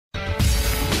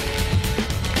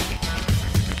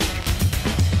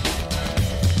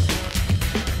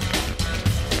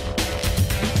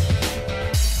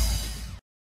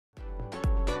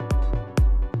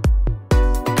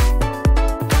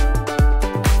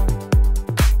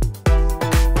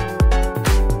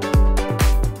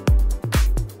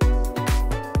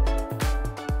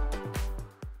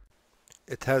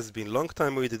has been long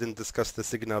time we didn't discuss the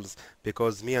signals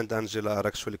because me and Angela are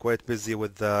actually quite busy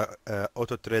with the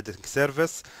auto trading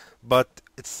service, but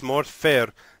it's more fair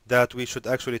that we should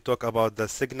actually talk about the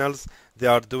signals. They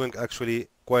are doing actually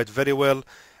quite very well.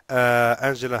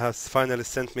 Angela has finally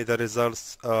sent me the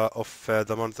results of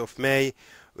the month of May.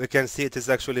 We can see it is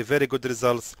actually very good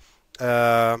results.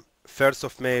 1st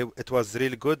of May it was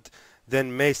really good,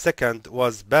 then May 2nd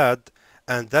was bad,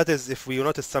 and that is, if we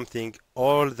notice something,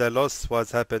 all the loss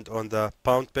was happened on the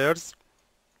pound pairs,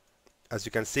 as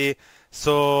you can see.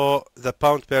 So the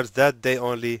pound pairs that day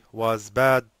only was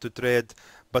bad to trade,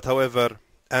 but however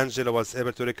Angela was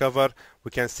able to recover.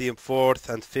 We can see 4th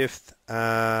and 5th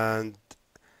and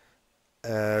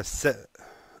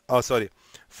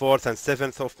 4th and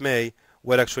 7th of May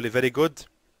were actually very good.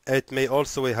 8th May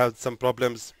also we had some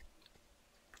problems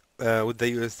with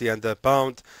the USD and the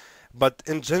pound, but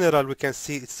in general we can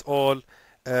see it's all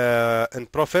in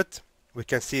profit. We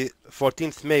can see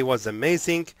 14th May was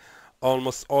amazing.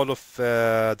 Almost all of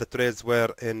the trades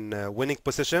were in winning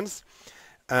positions,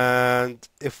 and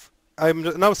if I'm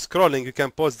now scrolling, you can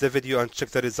pause the video and check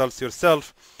the results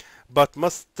yourself, but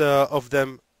most of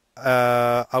them,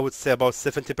 I would say about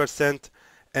 70%,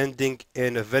 ending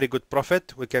in a very good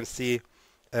profit. We can see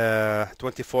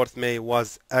 24th May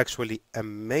was actually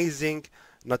amazing,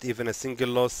 not even a single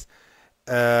loss.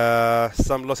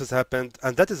 Some losses happened,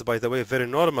 and that is, by the way, very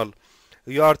normal.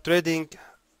 You are trading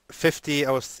 50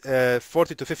 or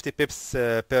 40 to 50 pips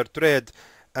per trade,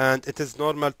 and it is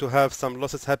normal to have some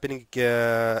losses happening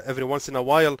every once in a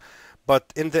while,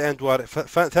 but in the end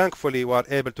thankfully we are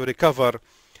able to recover.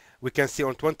 We can see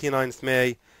on 29th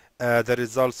May the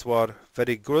results were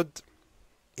very good.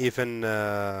 Even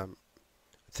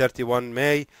 31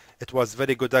 May it was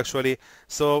very good actually.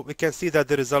 So we can see that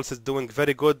the results is doing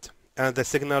very good, and the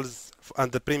signals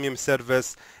and the premium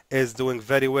service is doing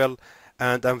very well,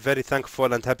 and I'm very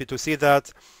thankful and happy to see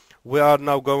that. We are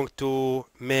now going to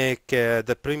make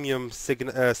the premium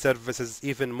services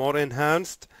even more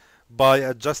enhanced by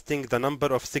adjusting the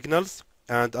number of signals,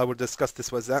 and I will discuss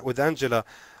this with Angela,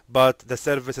 but the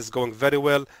service is going very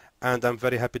well and I'm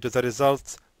very happy with the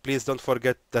results. Please don't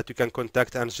forget that you can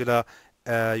contact Angela.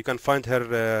 You can find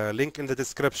her link in the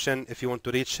description if you want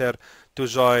to reach her to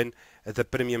join the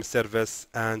premium service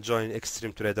and join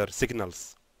Extreme Trader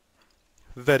Signals.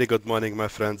 Very good morning, my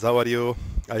friends. How are you?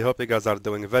 I hope you guys are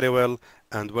doing very well,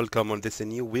 and welcome on this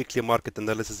new weekly market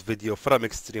analysis video from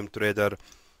Extreme Trader.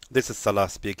 This is Salah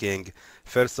speaking.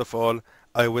 First of all,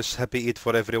 I wish happy Eid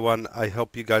for everyone. I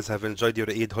hope you guys have enjoyed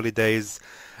your Eid holidays.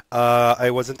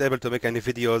 I wasn't able to make any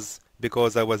videos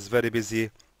because I was very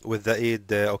busy with the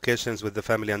Eid occasions with the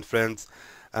family and friends,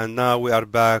 and now we are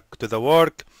back to the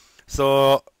work.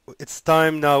 So it's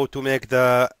time now to make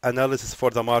the analysis for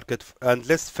the market, and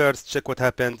let's first check what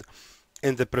happened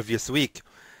in the previous week.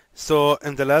 So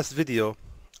in the last video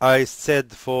I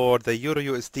said for the Euro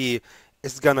USD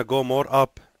it's gonna go more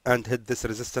up and hit this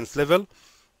resistance level,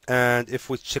 and if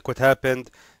we check what happened,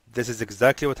 this is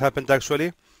exactly what happened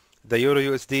actually. The Euro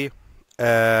USD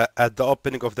at the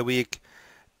opening of the week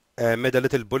made a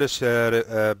little bullish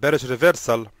bearish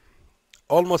reversal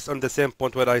almost on the same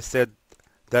point where I said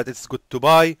that it's good to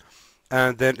buy,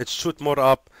 and then it shoot more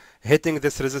up, hitting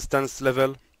this resistance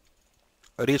level,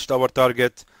 reached our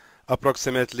target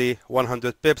approximately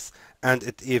 100 pips, and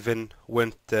it even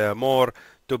went more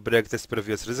to break this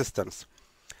previous resistance.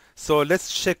 So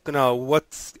let's check now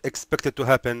what's expected to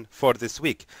happen for this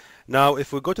week. Now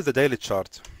if we go to the daily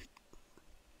chart,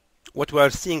 what we are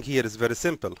seeing here is very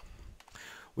simple.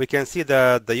 We can see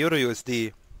that the Euro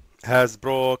USD has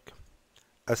broke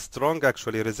a strong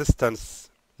actually resistance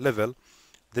level.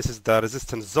 This is the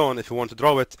resistance zone if you want to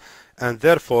draw it, and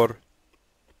therefore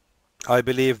I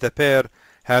believe the pair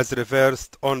has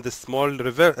reversed on the small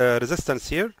resistance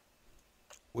here.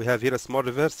 We have here a small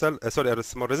reversal, a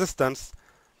small resistance.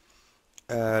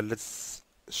 Let's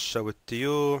show it to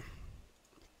you.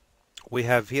 We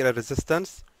have here a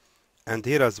resistance and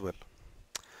here as well.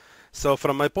 So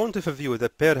from my point of view, the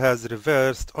pair has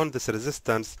reversed on this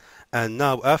resistance, and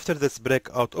now after this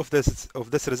breakout of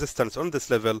this resistance on this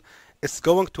level, it's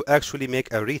going to actually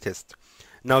make a retest.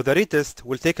 Now the retest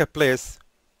will take a place,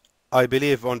 I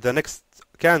believe, on the next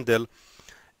candle.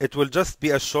 It will just be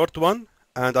a short one,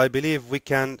 and I believe we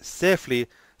can safely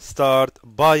start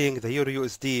buying the Euro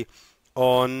USD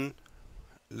on,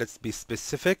 let's be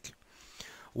specific,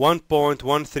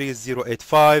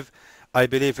 1.13085. I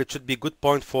believe it should be a good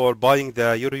point for buying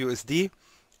the Euro USD,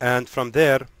 and from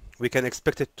there we can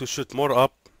expect it to shoot more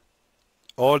up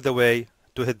all the way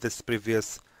to hit this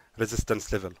previous resistance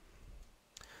level.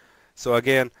 So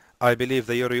again, I believe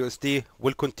the Euro USD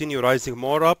will continue rising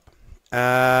more up,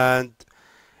 and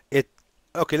it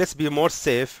okay, let's be more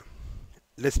safe,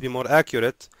 let's be more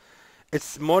accurate.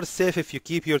 It's more safe if you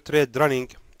keep your trade running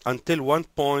until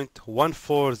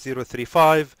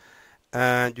 1.14035,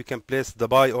 and you can place the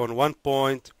buy on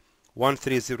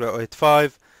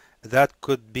 1.13085. That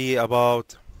could be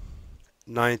about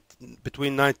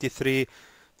between 93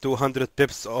 to 100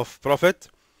 pips of profit.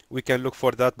 We can look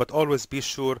for that, but always be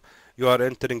sure you are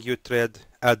entering your trade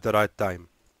at the right time.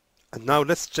 And now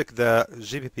let's check the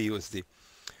GBP USD.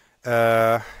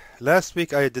 Last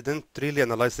week I didn't really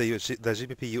analyze the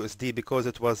GBP USD because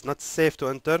it was not safe to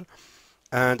enter,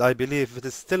 and I believe it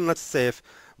is still not safe.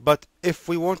 But if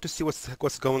we want to see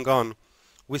what's going on,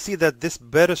 we see that this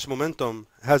bearish momentum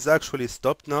has actually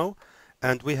stopped now,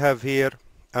 and we have here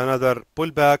another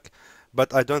pullback,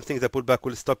 but I don't think the pullback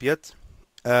will stop yet.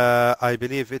 I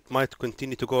believe it might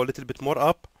continue to go a little bit more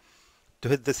up to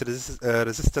hit this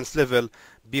resistance level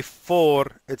before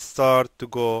it start to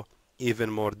go even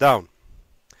more down.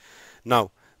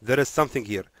 Now there is something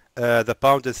here. The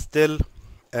pound is still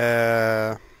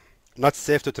not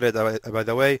safe to trade, by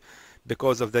the way,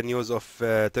 because of the news of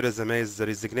Theresa May's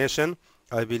resignation.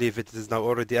 I believe it is now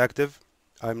already active.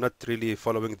 I'm not really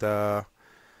following the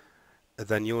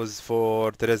news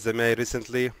for Theresa May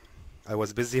recently. I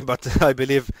was busy, but I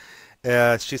believe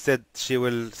she said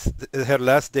her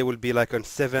last day will be like on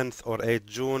 7th or 8th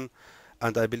June,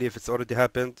 and I believe it's already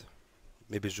happened.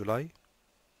 Maybe July?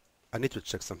 I need to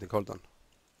check something, hold on.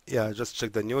 Yeah, I just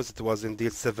checked the news. It was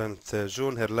indeed 7th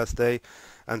June, her last day,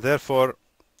 and therefore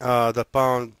the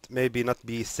pound maybe not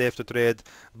be safe to trade.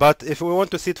 But if we want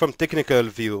to see it from technical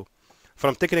view,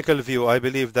 I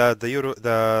believe that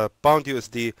the pound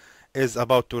USD is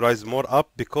about to rise more up,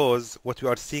 because what we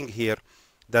are seeing here,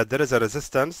 that there is a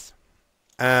resistance,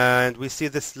 and we see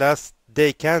this last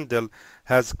day candle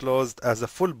has closed as a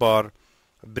full bar,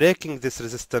 breaking this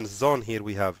resistance zone here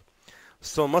we have.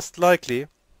 So most likely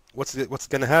what's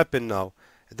gonna happen now,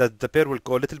 that the pair will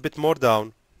go a little bit more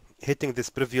down, hitting this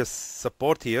previous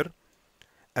support here,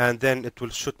 and then it will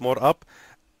shoot more up.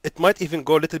 It might even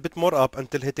go a little bit more up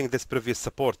until hitting this previous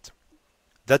support.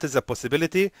 That is a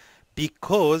possibility,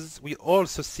 because we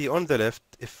also see on the left,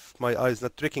 if my eye is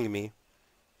not tricking me,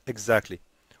 exactly,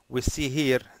 we see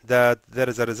here that there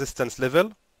is a resistance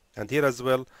level, and here as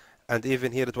well, and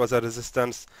even here it was a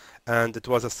resistance, and it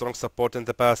was a strong support in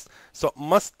the past. So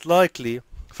most likely,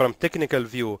 from technical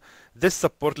view, this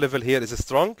support level here is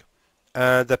strong,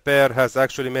 and the pair has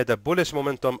actually made a bullish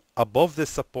momentum above this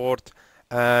support,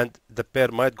 and the pair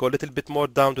might go a little bit more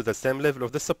down to the same level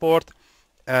of the support,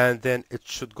 and then it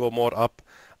should go more up.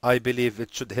 I believe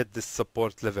it should hit this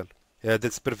support level,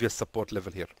 this previous support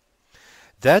level here.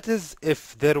 That is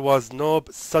if there was no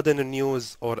sudden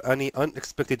news or any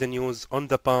unexpected news on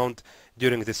the pound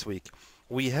during this week.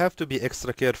 We have to be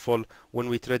extra careful when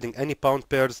we're trading any pound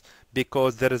pairs,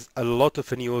 because there is a lot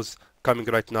of news coming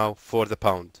right now for the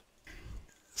pound.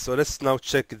 So let's now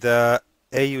check the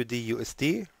AUD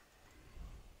USD.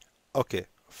 Okay,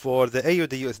 for the AUD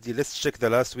USD, let's check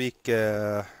the last week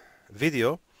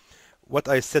video. What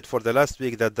I said for the last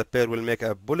week, that the pair will make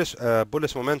a bullish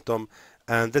momentum,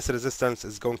 and this resistance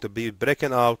is going to be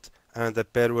breaking out, and the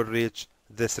pair will reach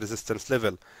this resistance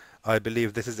level. I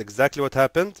believe this is exactly what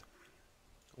happened.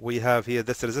 We have here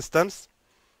this resistance.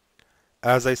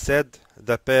 As I said,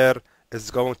 the pair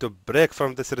is going to break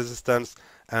from this resistance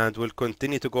and will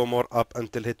continue to go more up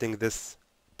until hitting this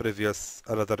previous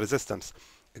another resistance.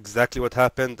 Exactly what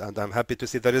happened, and I'm happy to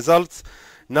see the results.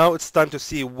 Now it's time to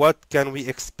see what can we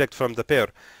expect from the pair.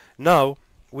 Now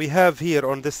we have here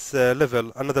on this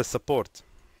level another support.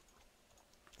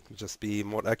 Just be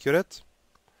more accurate.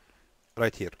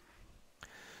 Right here.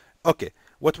 Okay,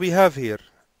 what we have here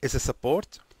is a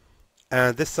support,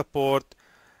 and this support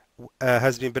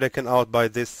has been broken out by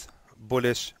this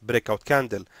bullish breakout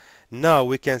candle. Now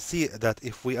we can see that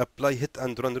if we apply hit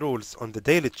and run rules on the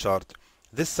daily chart,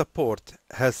 this support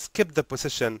has skipped the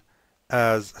position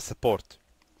as a support.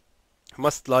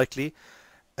 Most likely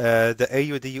the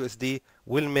AUD USD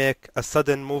will make a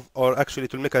sudden move, or actually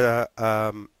it will make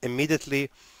immediately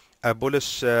a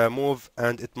bullish move,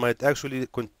 and it might actually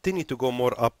continue to go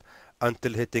more up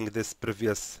until hitting this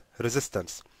previous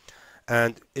resistance.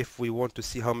 And if we want to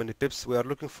see how many pips we are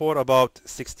looking for, about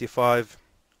 65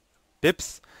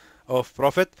 pips of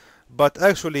profit, but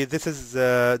actually this is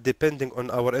depending on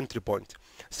our entry point.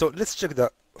 So let's check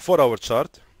the 4-hour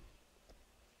chart.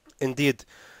 Indeed,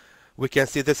 we can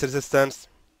see this resistance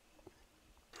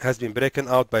has been broken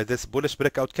out by this bullish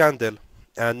breakout candle,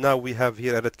 and now we have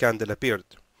here a red candle appeared.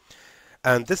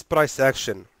 And this price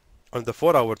action on the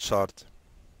 4-hour chart,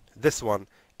 this one,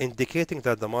 indicating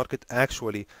that the market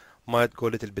actually might go a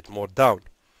little bit more down,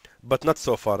 but not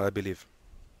so far, I believe.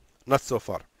 Not so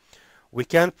far. We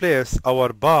can place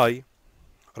our buy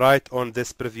right on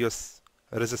this previous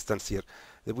resistance here.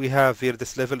 We have here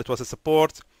this level, it was a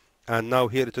support, and now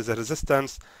here it is a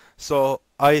resistance. So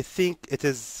I think it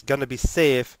is gonna be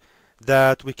safe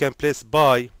that we can place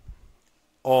buy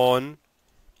on,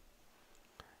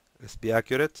 let's be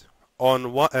accurate, on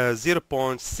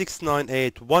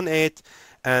 0.69818,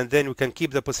 and then we can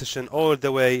keep the position all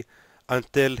the way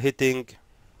until hitting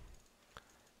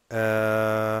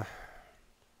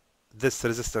this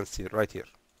resistance here, right here.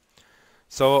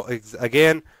 So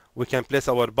again, we can place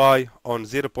our buy on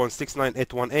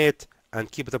 0.69818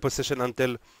 and keep the position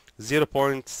until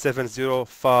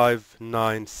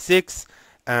 0.70596,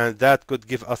 and that could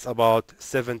give us about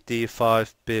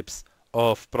 75 pips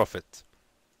of profit.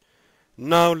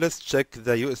 Now let's check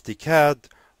the USD CAD,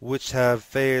 which have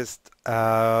faced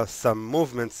some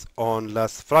movements on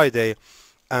last Friday.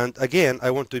 And again, I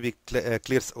want to be clear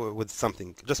with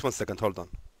something. Just 1 second, hold on.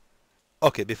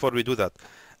 Okay, before we do that,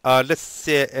 let's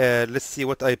see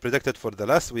what I predicted for the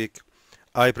last week.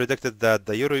 I predicted that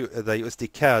the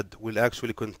USD CAD will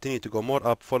actually continue to go more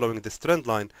up following this trend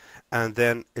line, and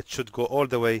then it should go all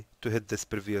the way to hit this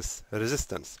previous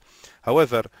resistance.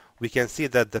 However, we can see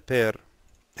that the pair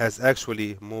has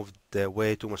actually moved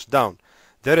way too much down.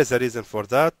 There is a reason for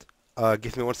that.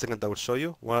 Give me 1 second, I will show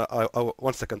you.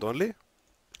 1 second only.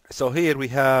 So here we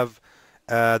have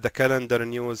the calendar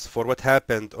news for what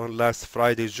happened on last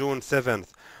Friday, June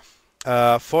 7th,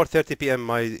 4:30 p.m.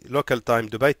 my local time,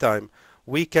 Dubai time.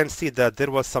 We can see that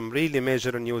there was some really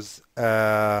major news,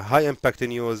 high impact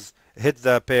news hit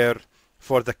the pair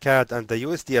for the CAD and the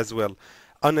USD as well.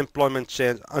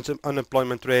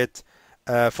 Unemployment rate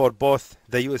for both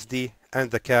the USD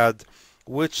and the CAD,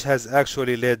 which has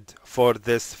actually led for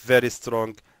this very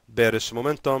strong bearish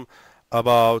momentum,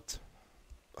 about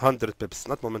 100 pips,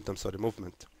 not momentum, sorry,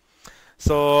 movement.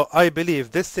 So I believe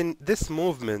this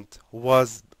movement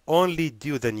was only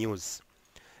due the news.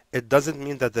 It doesn't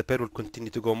mean that the pair will continue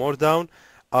to go more down.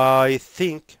 I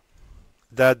think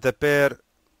that the pair,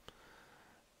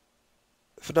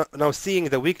 now seeing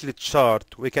the weekly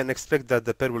chart, we can expect that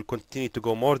the pair will continue to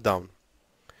go more down.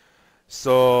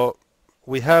 So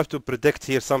we have to predict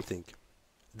here something.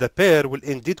 The pair will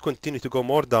indeed continue to go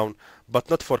more down, but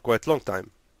not for quite a long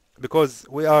time, because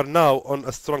we are now on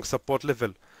a strong support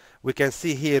level. We can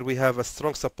see here we have a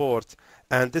strong support,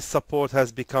 and this support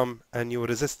has become a new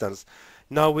resistance.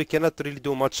 Now we cannot really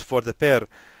do much for the pair.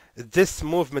 This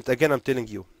movement, again, I'm telling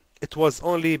you, it was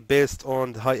only based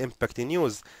on the high impact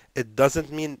news. It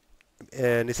doesn't mean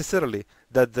necessarily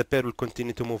that the pair will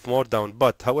continue to move more down,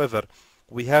 but however,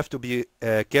 we have to be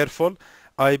careful.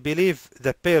 I believe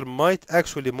the pair might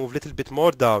actually move a little bit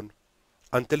more down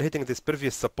until hitting this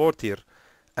previous support here,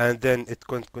 and then it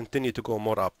can continue to go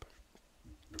more up.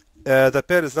 The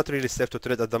pair is not really safe to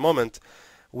trade at the moment.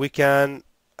 We can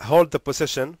hold the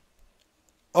position.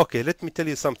 Okay, let me tell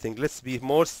you something. Let's be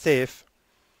more safe.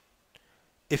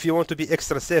 If you want to be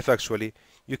extra safe, actually,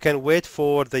 you can wait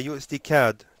for the USD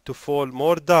CAD to fall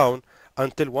more down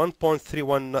until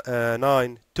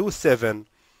 1.31927,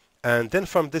 and then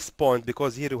from this point,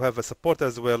 because here you have a support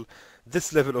as well,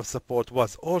 this level of support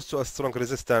was also a strong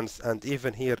resistance, and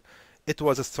even here it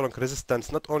was a strong resistance.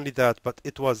 Not only that, but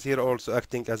it was here also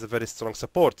acting as a very strong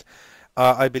support.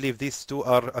 I believe these two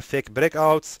are fake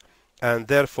breakouts, and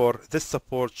therefore this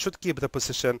support should keep the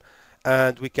position,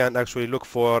 and we can actually look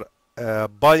for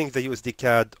buying the USD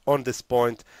CAD on this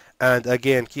point, and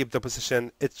again keep the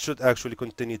position. It should actually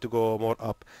continue to go more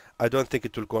up. I don't think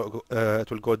it will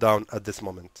go down at this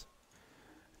moment.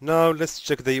 Now let's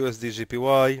check the USD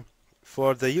JPY.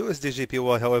 For the USD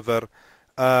JPY, however,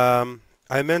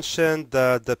 I mentioned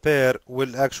that the pair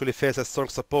will actually face a strong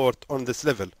support on this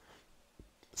level.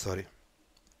 Sorry,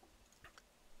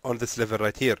 on this level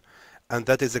right here, and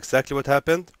that is exactly what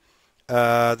happened.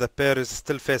 The pair is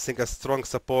still facing a strong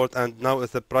support, and now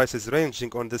the price is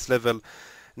ranging on this level.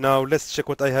 Now let's check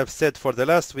what I have said for the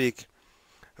last week.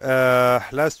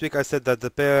 Last week I said that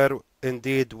the pair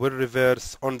indeed will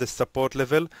reverse on the support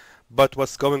level, but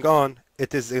what's going on?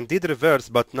 It is indeed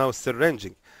reversed, but now still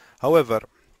ranging. However,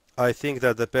 I think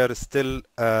that the pair is still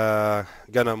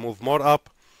gonna move more up.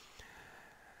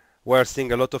 We're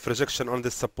seeing a lot of rejection on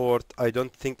this support. I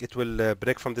don't think it will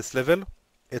break from this level.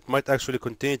 It might actually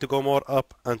continue to go more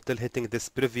up until hitting this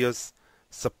previous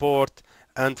support,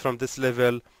 and from this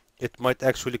level it might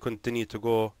actually continue to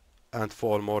go and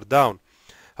fall more down.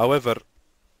 However,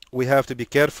 we have to be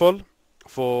careful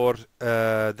for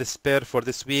this pair for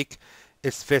this week.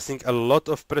 It's facing a lot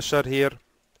of pressure here,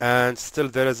 and still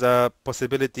there is a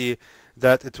possibility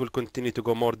that it will continue to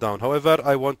go more down. However,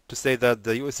 I want to say that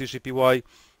the USD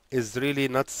is really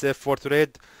not safe for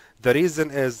trade. The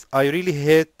reason is I really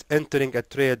hate entering a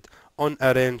trade on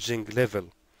a ranging level.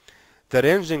 The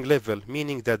ranging level,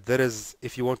 meaning that there is,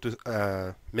 if you want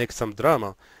to make some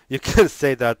drama, you can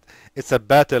say that it's a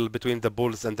battle between the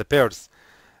bulls and the bears.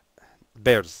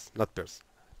 Bears, not bears.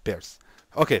 Bears.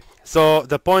 Okay, so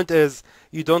the point is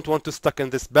you don't want to stuck in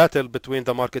this battle between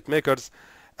the market makers,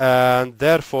 and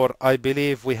therefore I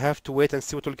believe we have to wait and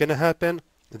see what will gonna happen,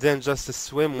 then just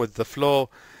swim with the flow.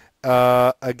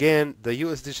 Again, the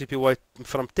USD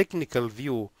from technical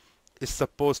view is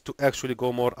supposed to actually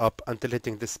go more up until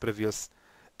hitting this previous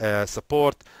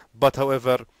support, but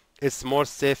however it's more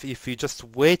safe if you just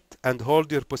wait and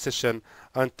hold your position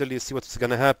until you see what's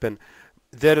gonna happen.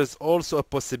 There is also a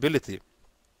possibility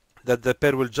that the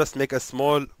pair will just make a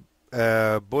small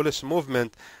bullish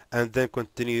movement and then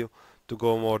continue to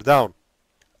go more down,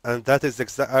 and that is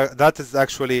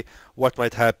actually what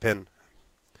might happen.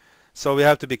 So we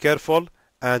have to be careful,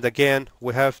 and again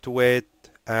we have to wait,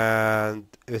 and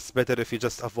it's better if you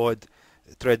just avoid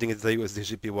trading the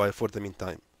USD for the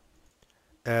meantime.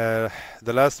 The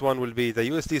last one will be the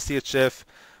USD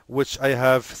which I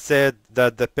have said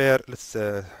that the pair, let's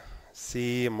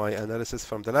see my analysis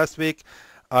from the last week.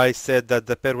 I said that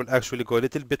the pair will actually go a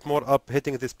little bit more up,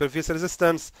 hitting this previous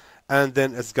resistance, and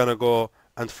then it's gonna go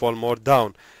and fall more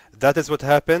down. That is what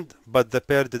happened, but the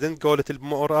pair didn't go a little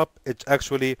more up. It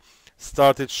actually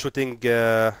started shooting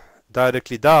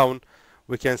directly down.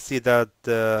 We can see that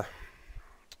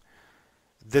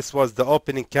this was the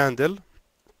opening candle.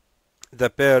 The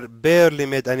pair barely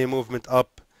made any movement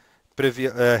up,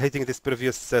 hitting this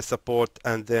previous support,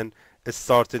 and then it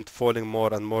started falling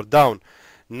more and more down.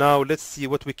 Now let's see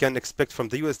what we can expect from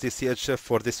the USD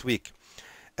for this week.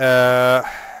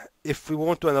 If we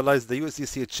want to analyze the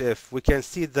USD we can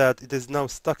see that it is now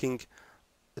stuck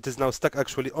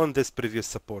actually on this previous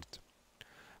support.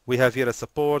 We have here a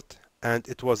support, and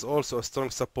it was also a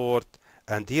strong support,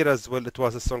 and here as well it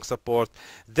was a strong support.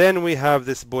 Then we have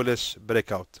this bullish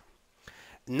breakout.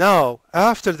 Now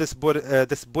after this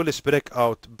bullish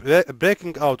breakout,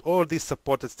 breaking out all these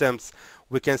support attempts,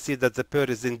 we can see that the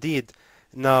pair is indeed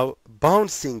now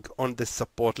bouncing on the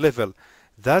support level.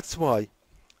 That's why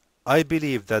I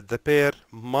believe that the pair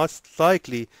most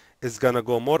likely is gonna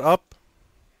go more up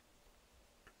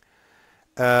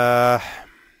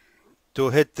to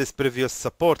hit this previous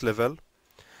support level.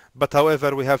 But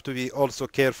however, we have to be also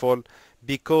careful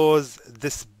because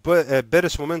this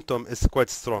bearish momentum is quite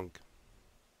strong.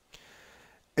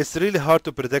 It's really hard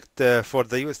to predict for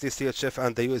the USD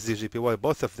and the USD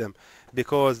both of them,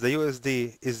 because the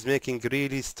USD is making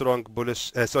really strong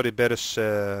bearish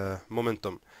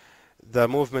momentum. The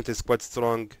movement is quite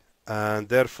strong, and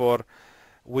therefore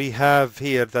we have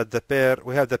here that the pair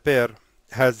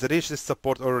has reached this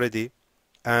support already,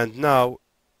 and now,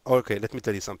 okay, let me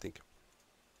tell you something.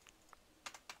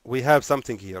 We have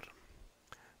something here.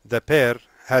 The pair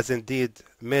has indeed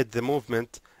made the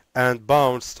movement and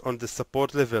bounced on the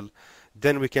support level.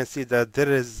 Then we can see that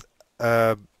there is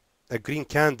a green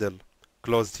candle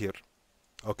closed here,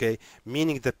 okay,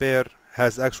 meaning the pair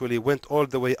has actually went all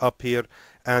the way up here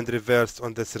and reversed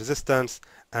on this resistance,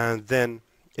 and then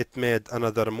it made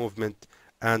another movement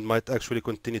and might actually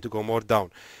continue to go more down.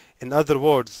 In other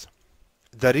words,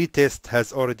 the retest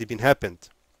has already been happened.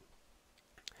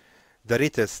 The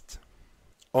retest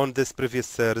on this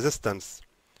previous resistance.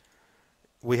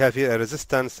 We have here a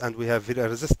resistance, and we have here a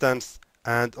resistance,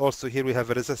 and also here we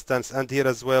have a resistance, and here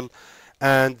as well,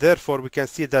 and therefore we can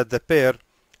see that the pair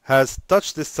has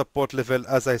touched this support level,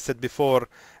 as I said before,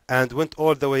 and went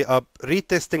all the way up,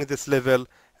 retesting this level,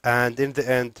 and in the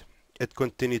end it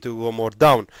continued to go more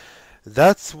down.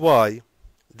 That's why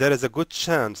there is a good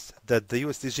chance that the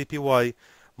USD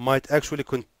might actually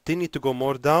continue to go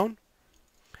more down.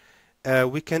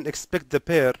 We can expect the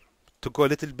pair to go a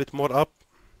little bit more up.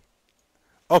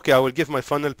 Okay, I will give my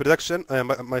final prediction.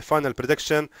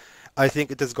 I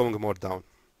think it is going more down.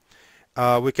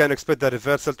 We can expect the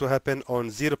reversal to happen on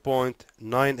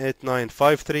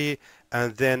 0.98953,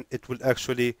 and then it will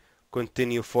actually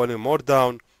continue falling more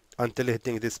down until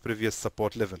hitting this previous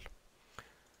support level.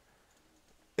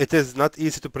 It is not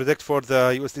easy to predict for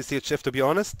the USD to be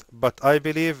honest, but I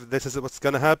believe this is what's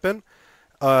gonna happen.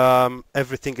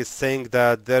 Everything is saying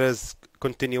that there is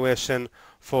continuation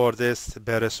for this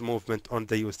bearish movement on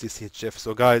the USD.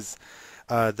 So guys,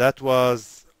 that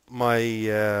was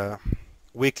my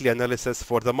weekly analysis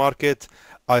for the market.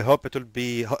 I hope it will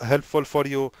be helpful for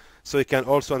you, so you can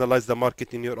also analyze the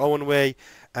market in your own way.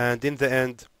 And in the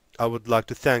end, I would like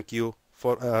to thank you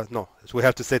for no, we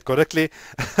have to say it correctly.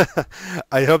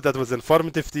 I hope that was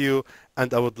informative to you,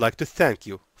 and I would like to thank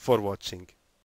you for watching.